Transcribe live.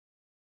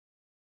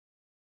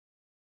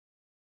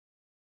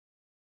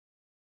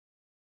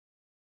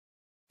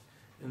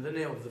In the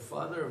name of the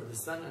Father, of the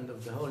Son, and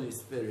of the Holy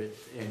Spirit.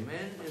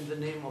 Amen. In the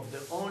name of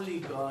the only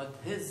God,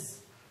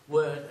 His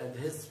Word and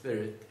His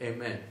Spirit.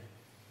 Amen.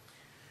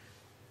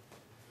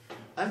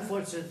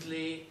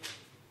 Unfortunately,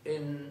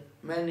 in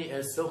many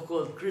a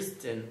so-called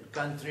Christian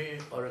country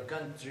or a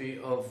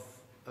country of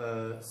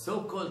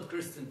so-called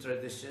Christian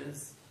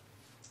traditions,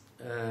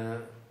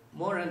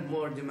 more and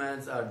more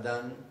demands are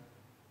done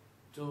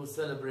to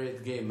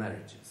celebrate gay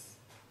marriages.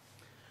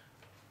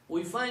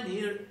 We find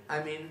here,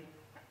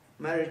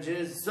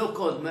 marriages,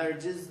 so-called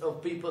marriages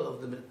of people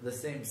of the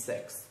same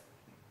sex.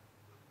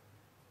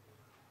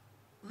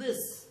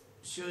 This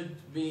should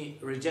be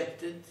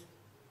rejected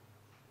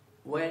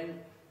when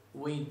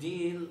we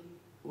deal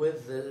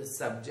with the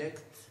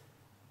subject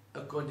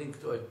according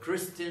to a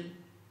Christian,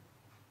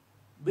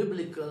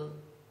 biblical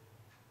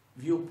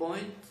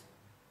viewpoint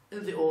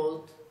in the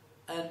Old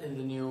and in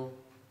the New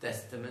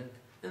Testament,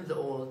 in the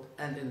Old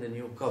and in the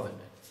New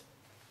Covenant.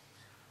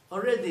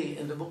 Already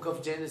in the book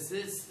of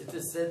Genesis, it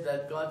is said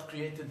that God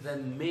created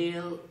them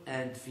male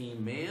and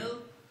female,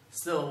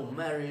 so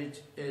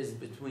marriage is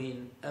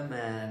between a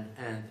man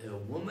and a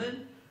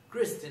woman.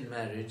 Christian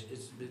marriage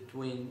is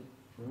between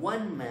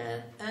one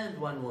man and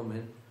one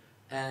woman.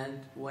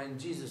 And when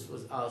Jesus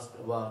was asked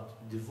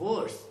about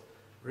divorce,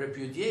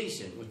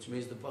 repudiation, which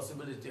means the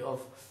possibility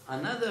of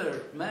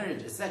another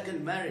marriage, a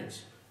second marriage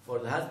for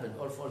the husband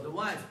or for the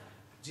wife,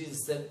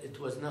 Jesus said it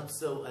was not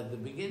so at the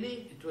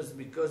beginning. It was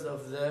because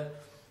of the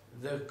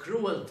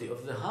cruelty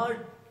of the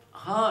hard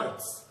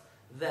hearts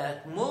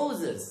that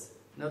Moses,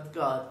 not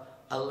God,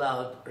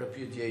 allowed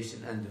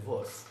repudiation and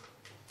divorce.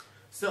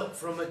 So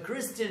from a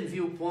Christian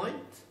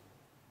viewpoint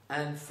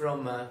and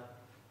from a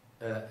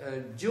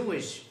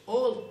Jewish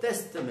Old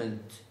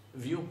Testament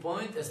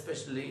viewpoint,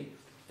 especially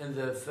in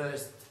the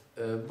first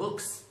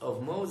books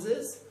of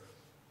Moses,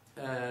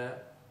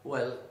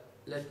 well,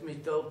 let me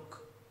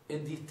talk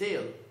in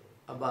detail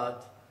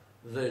about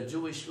the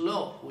Jewish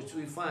law, which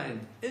we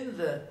find in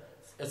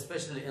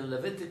especially in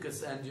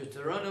Leviticus and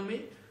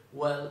Deuteronomy.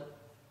 Well,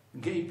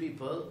 gay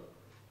people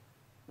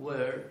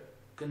were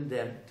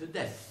condemned to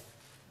death.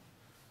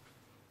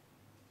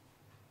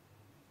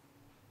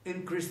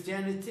 In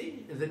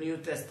Christianity, in the New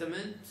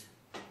Testament,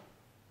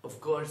 of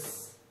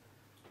course,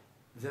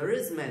 there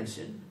is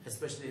mention,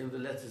 especially in the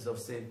letters of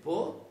St.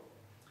 Paul,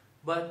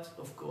 but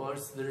of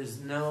course there is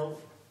no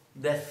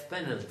death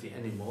penalty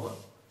anymore.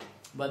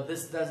 But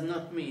this does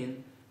not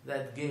mean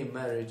that gay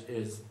marriage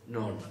is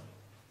normal.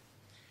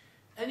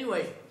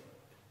 Anyway,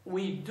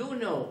 we do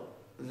know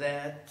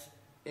that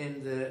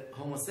in the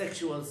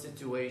homosexual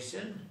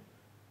situation,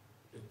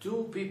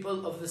 two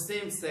people of the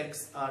same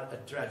sex are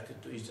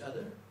attracted to each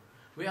other.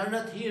 We are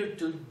not here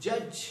to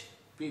judge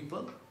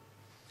people.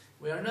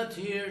 We are not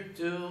here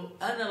to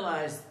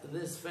analyze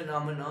this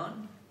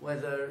phenomenon,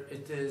 whether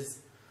it is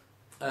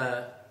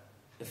a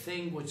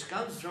thing which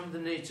comes from the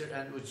nature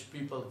and which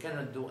people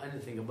cannot do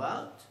anything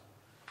about.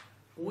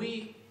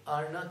 We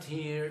are not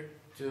here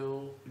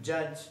to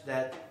judge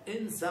that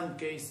in some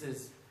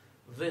cases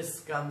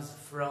this comes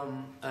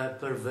from a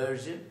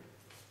perversion.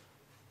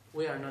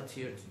 We are not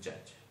here to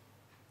judge.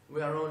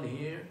 We are only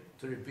here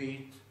to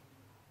repeat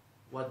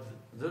what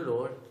the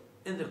Lord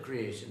in the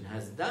creation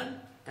has done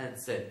and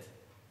said.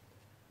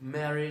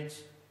 Marriage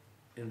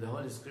in the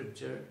Holy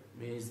Scripture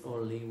means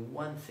only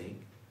one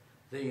thing: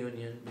 the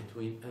union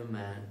between a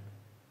man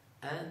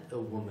and a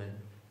woman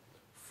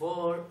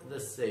for the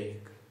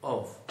sake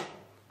of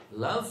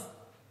love,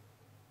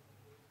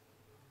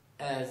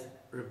 as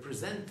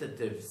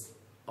representatives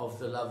of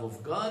the love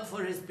of God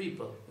for His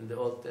people in the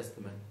Old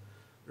Testament,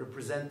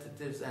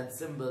 representatives and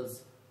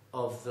symbols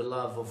of the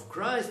love of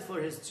Christ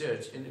for His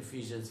church in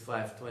Ephesians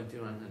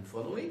 5:21 and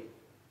following.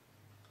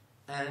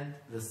 And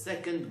the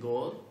second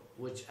goal,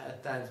 which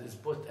at times is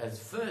put as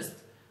first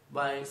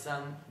by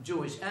some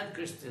Jewish and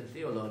Christian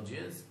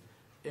theologians,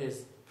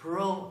 is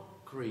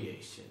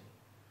procreation.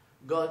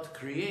 God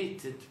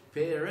created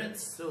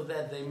parents so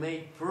that they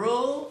may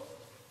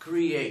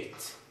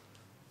procreate.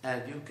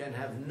 And you can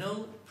have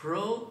no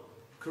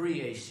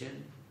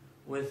procreation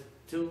with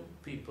two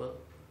people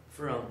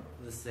from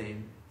the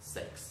same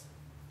sex.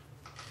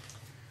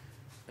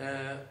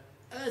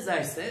 As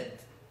I said,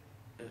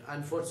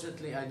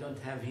 unfortunately I don't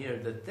have here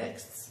the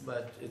texts,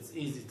 but it's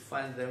easy to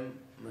find them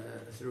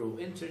through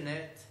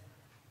internet.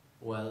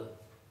 Well,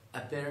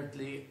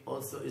 apparently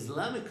also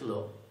Islamic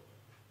law,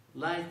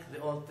 like the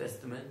Old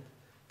Testament,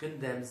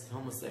 condemns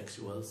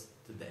homosexuals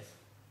to death.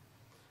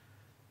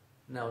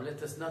 Now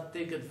let us not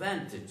take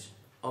advantage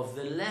of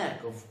the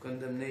lack of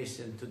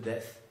condemnation to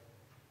death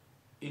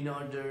in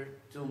order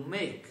to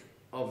make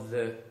of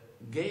the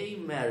gay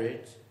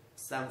marriage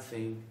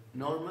something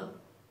normal,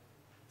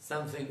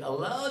 something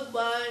allowed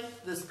by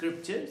the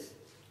Scriptures.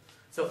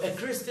 So a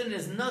Christian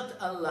is not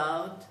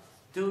allowed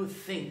to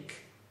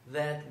think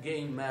that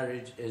gay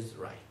marriage is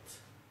right.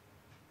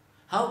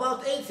 How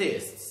about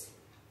atheists?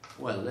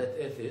 Well, let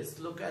atheists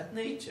look at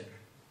nature.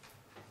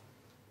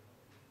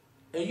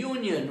 A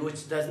union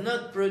which does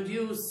not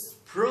produce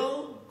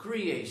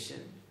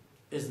procreation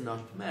is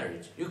not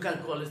marriage. You can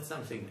call it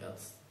something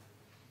else.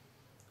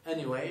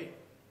 Anyway,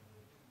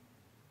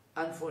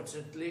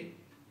 unfortunately,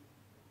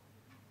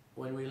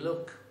 when we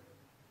look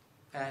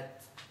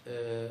at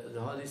the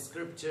Holy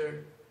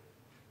Scripture,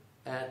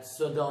 at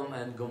Sodom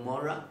and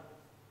Gomorrah,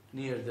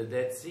 near the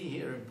Dead Sea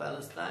here in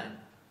Palestine,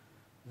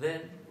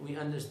 then we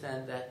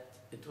understand that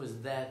it was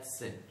that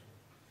sin.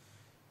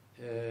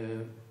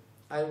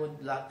 I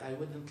wouldn't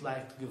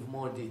like to give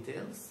more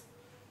details.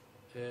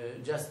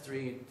 Just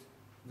read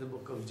the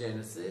book of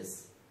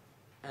Genesis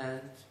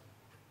and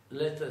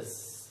let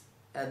us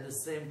at the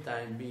same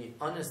time be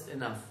honest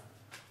enough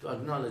to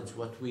acknowledge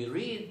what we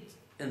read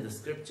in the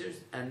scriptures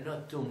and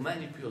not to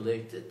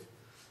manipulate it.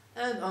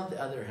 And on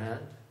the other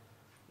hand,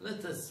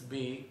 let us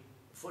be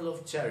full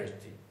of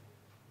charity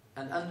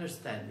and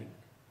understanding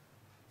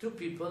to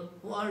people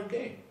who are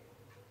gay,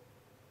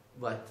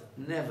 but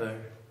never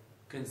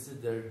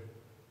consider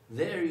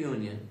their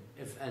union,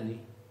 if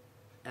any,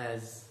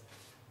 as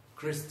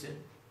Christian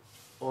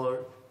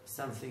or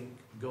something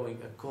going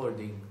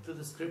according to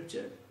the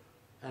scripture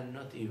and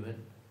not even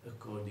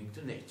according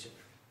to nature.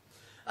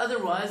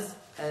 Otherwise,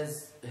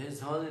 as His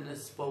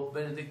Holiness Pope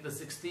Benedict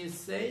XVI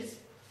says,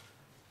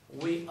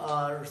 we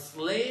are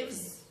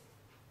slaves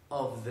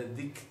of the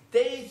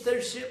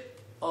dictatorship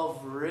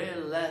of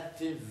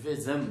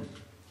relativism.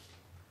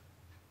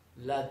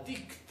 La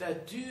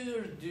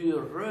dictature du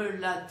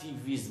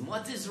relativisme.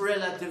 What is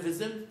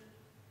relativism?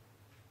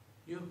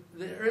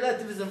 The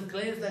relativism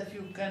claims that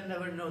you can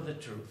never know the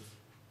truth.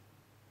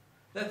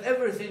 That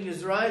everything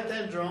is right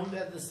and wrong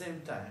at the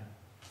same time.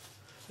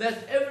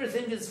 That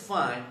everything is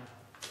fine.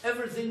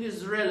 Everything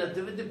is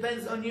relative. It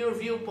depends on your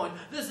viewpoint.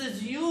 This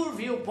is your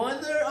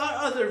viewpoint. There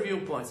are other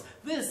viewpoints.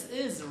 This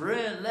is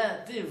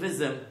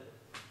relativism.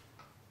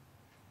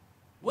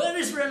 Where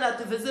is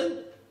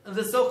relativism? In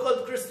the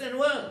so-called Christian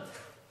world.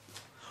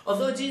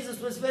 Although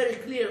Jesus was very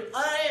clear,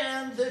 I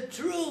am the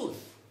truth.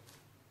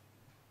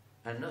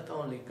 And not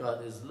only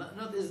God is love,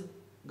 not is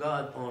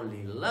God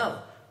only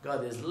love.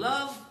 God is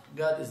love,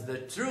 God is the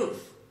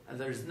truth. And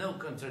there is no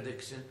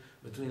contradiction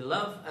between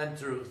love and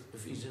truth.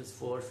 Ephesians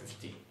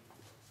 4:15.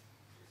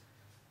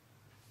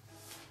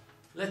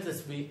 Let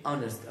us be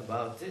honest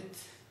about it.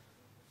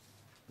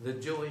 The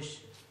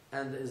Jewish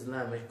and the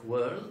Islamic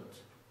world,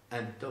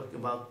 I'm talking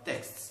about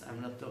texts,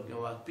 I'm not talking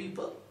about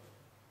people,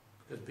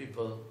 because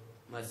people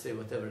might say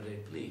whatever they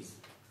please.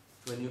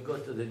 When you go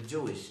to the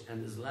Jewish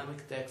and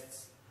Islamic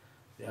texts,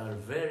 they are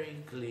very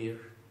clear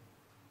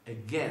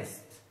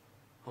against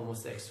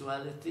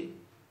homosexuality,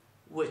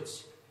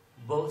 which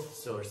both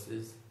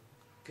sources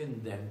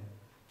condemn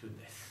to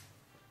death.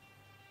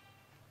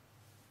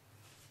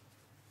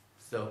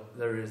 So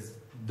there is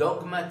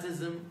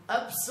dogmatism,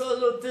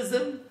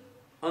 absolutism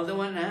on the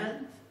one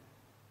hand,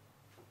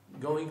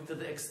 going to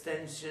the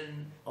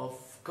extension of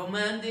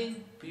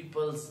commanding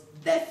people's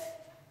death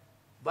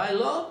by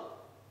law,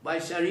 by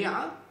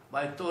Sharia,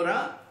 by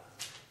Torah,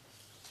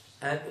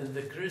 and in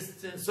the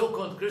Christian,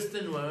 so-called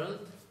Christian world,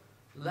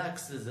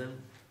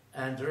 laxism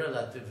and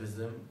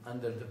relativism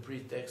under the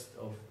pretext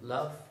of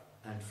love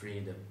and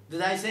freedom.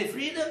 Did I say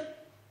freedom?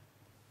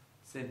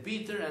 St.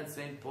 Peter and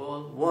St.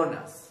 Paul warn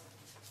us.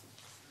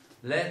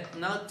 Let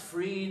not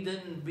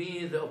freedom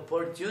be the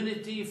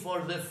opportunity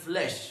for the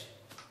flesh.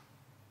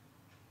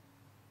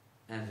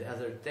 And the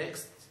other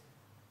text,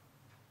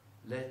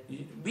 let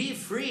you be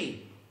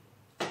free,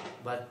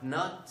 but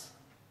not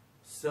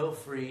so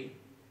free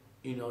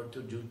in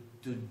order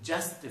to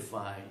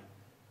justify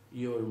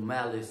your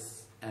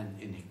malice and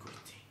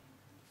iniquity.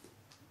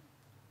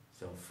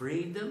 So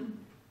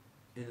freedom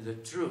in the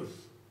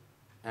truth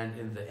and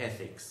in the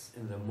ethics,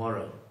 in the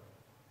moral.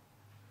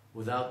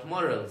 Without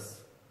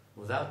morals,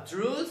 without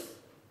truth,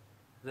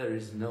 there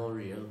is no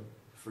real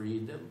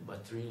freedom,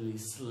 but really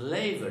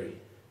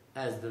slavery.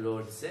 As the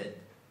Lord said,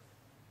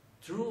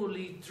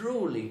 truly,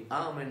 truly,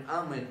 amen,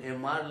 amen,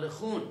 emar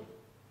lechun,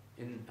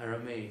 in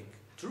Aramaic.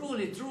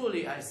 Truly,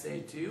 truly, I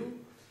say to you,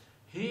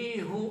 he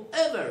who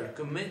ever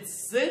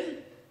commits sin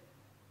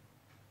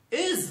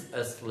is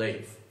a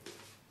slave.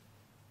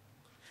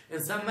 In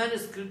some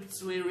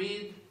manuscripts we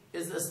read,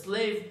 is a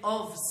slave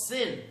of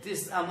sin,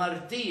 tis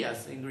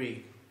amartias in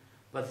Greek.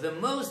 But the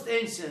most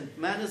ancient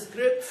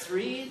manuscripts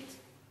read,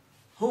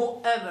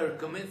 whoever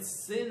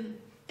commits sin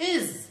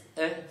is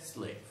a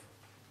slave.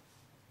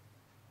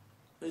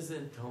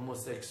 Isn't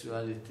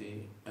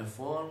homosexuality a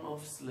form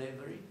of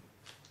slavery?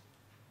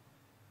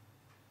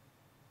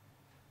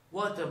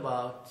 What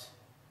about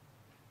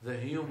the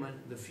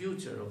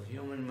future of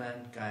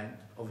humankind,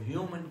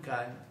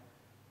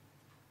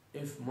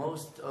 if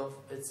most of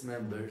its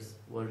members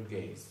were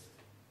gays?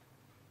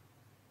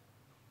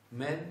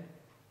 Men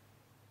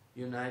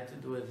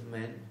united with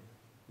men,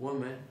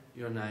 women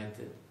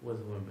united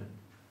with women.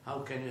 How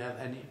can you have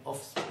any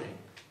offspring?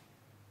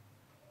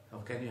 How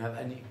can you have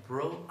any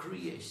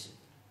procreation?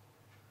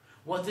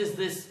 What is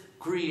this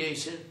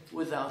creation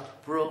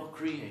without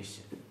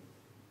procreation?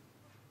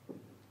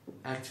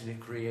 Actually,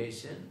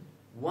 creation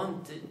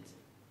wanted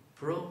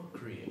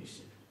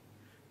procreation.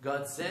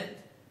 God said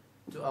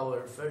to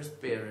our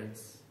first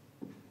parents,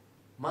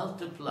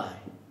 multiply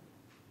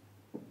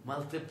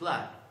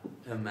multiply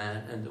a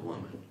man and a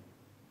woman.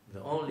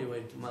 The only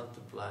way to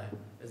multiply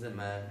is a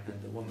man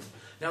and a woman.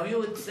 Now you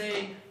would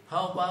say,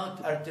 how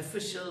about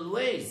artificial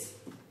ways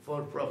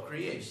for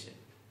procreation?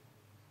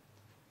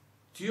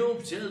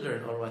 Tube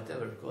children or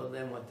whatever, call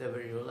them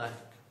whatever you like.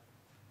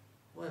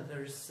 Well,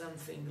 there is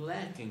something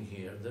lacking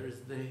here. There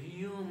is the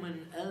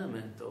human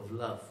element of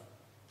love.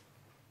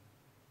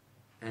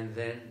 And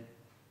then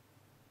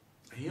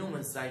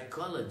human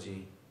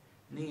psychology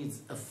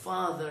needs a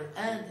father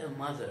and a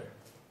mother.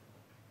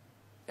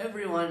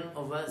 Every one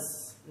of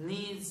us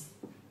needs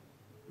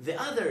the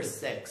other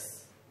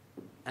sex.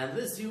 And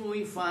this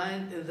we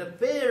find in the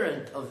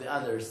parent of the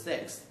other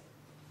sex.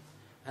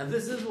 And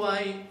this is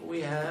why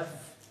we have,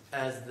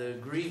 as the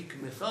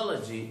Greek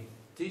mythology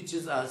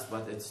teaches us,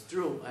 but it's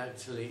true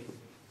actually,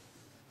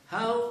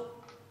 how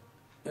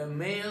a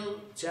male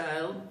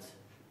child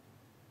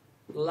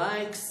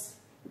likes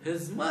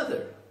his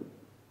mother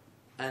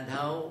and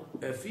how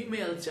a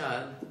female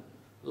child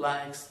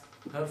likes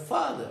her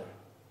father.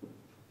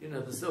 You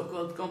know, the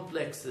so-called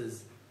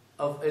complexes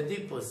of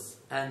Oedipus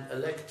and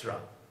Electra.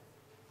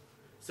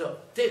 So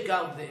take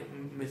out the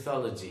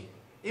mythology.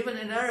 Even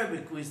in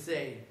Arabic we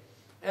say,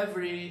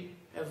 every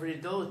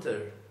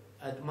daughter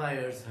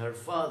admires her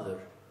father.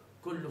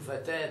 كل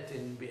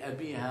فتاة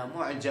بأبيها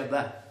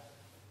معجبة.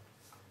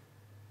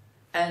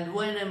 And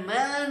when a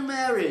man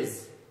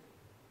marries,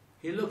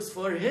 he looks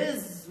for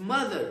his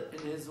mother in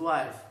his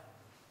wife.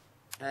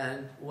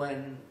 And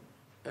when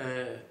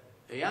a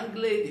young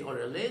lady or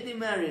a lady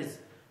marries,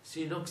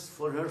 she looks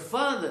for her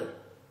father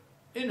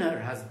in her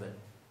husband.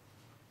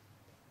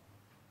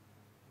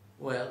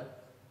 Well,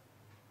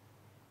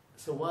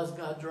 so was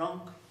God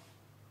wrong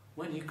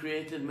when He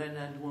created men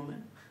and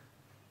women?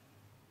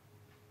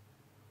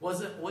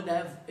 Would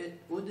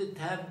it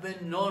have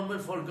been normal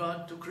for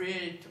God to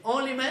create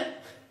only men?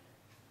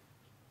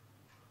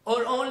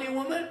 Or only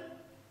women?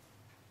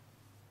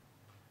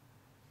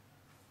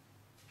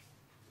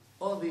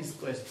 All these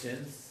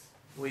questions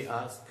we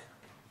ask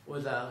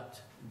without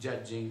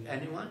judging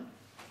anyone,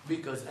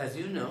 because as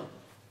you know,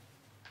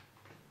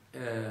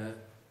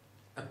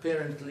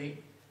 apparently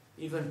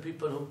even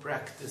people who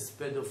practice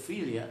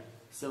pedophilia,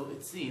 so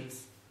it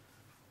seems,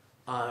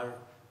 are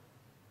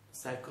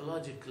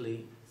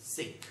psychologically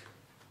sick.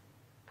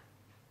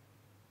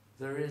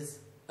 There is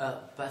a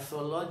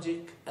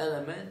pathologic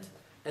element,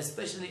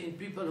 especially in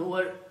people who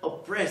are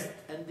oppressed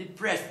and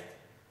depressed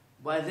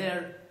by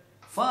their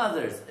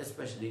fathers,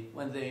 especially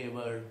when they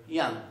were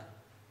young,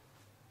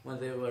 when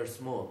they were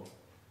small.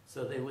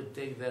 So they would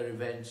take their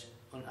revenge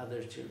on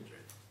other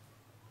children.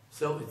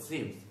 So it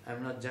seems,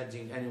 I'm not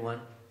judging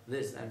anyone,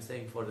 this I'm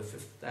saying for the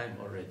 5th time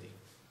already.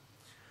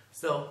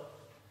 So,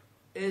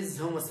 is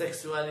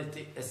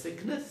homosexuality a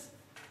sickness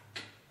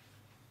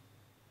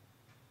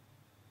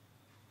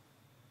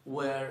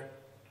where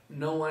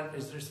no one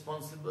is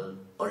responsible?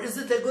 Or is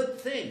it a good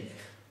thing?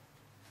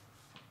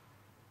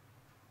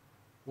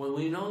 Well,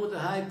 we know the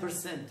high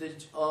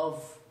percentage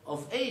of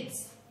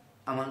AIDS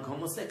among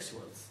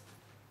homosexuals.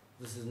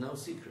 This is no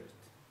secret.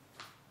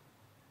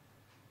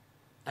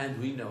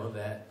 And we know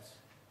that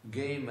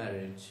gay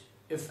marriage,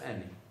 if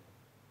any,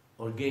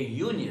 or gay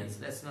unions,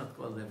 let's not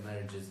call them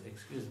marriages,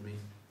 excuse me,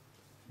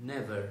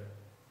 never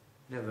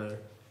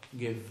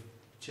give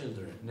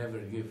children, never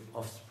give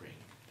offspring,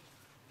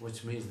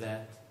 which means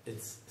that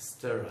it's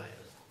sterile.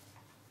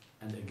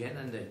 And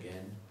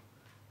again,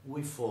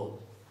 we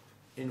fall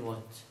in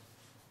what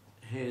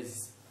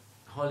His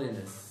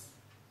Holiness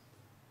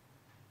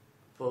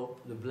Pope,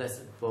 the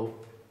Blessed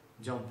Pope,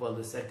 John Paul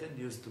II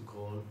used to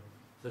call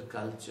the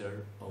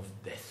culture of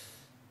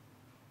death.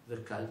 The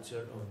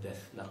culture of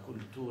death, la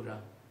cultura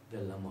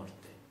della morte.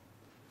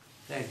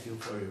 Thank you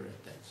for your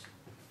attention.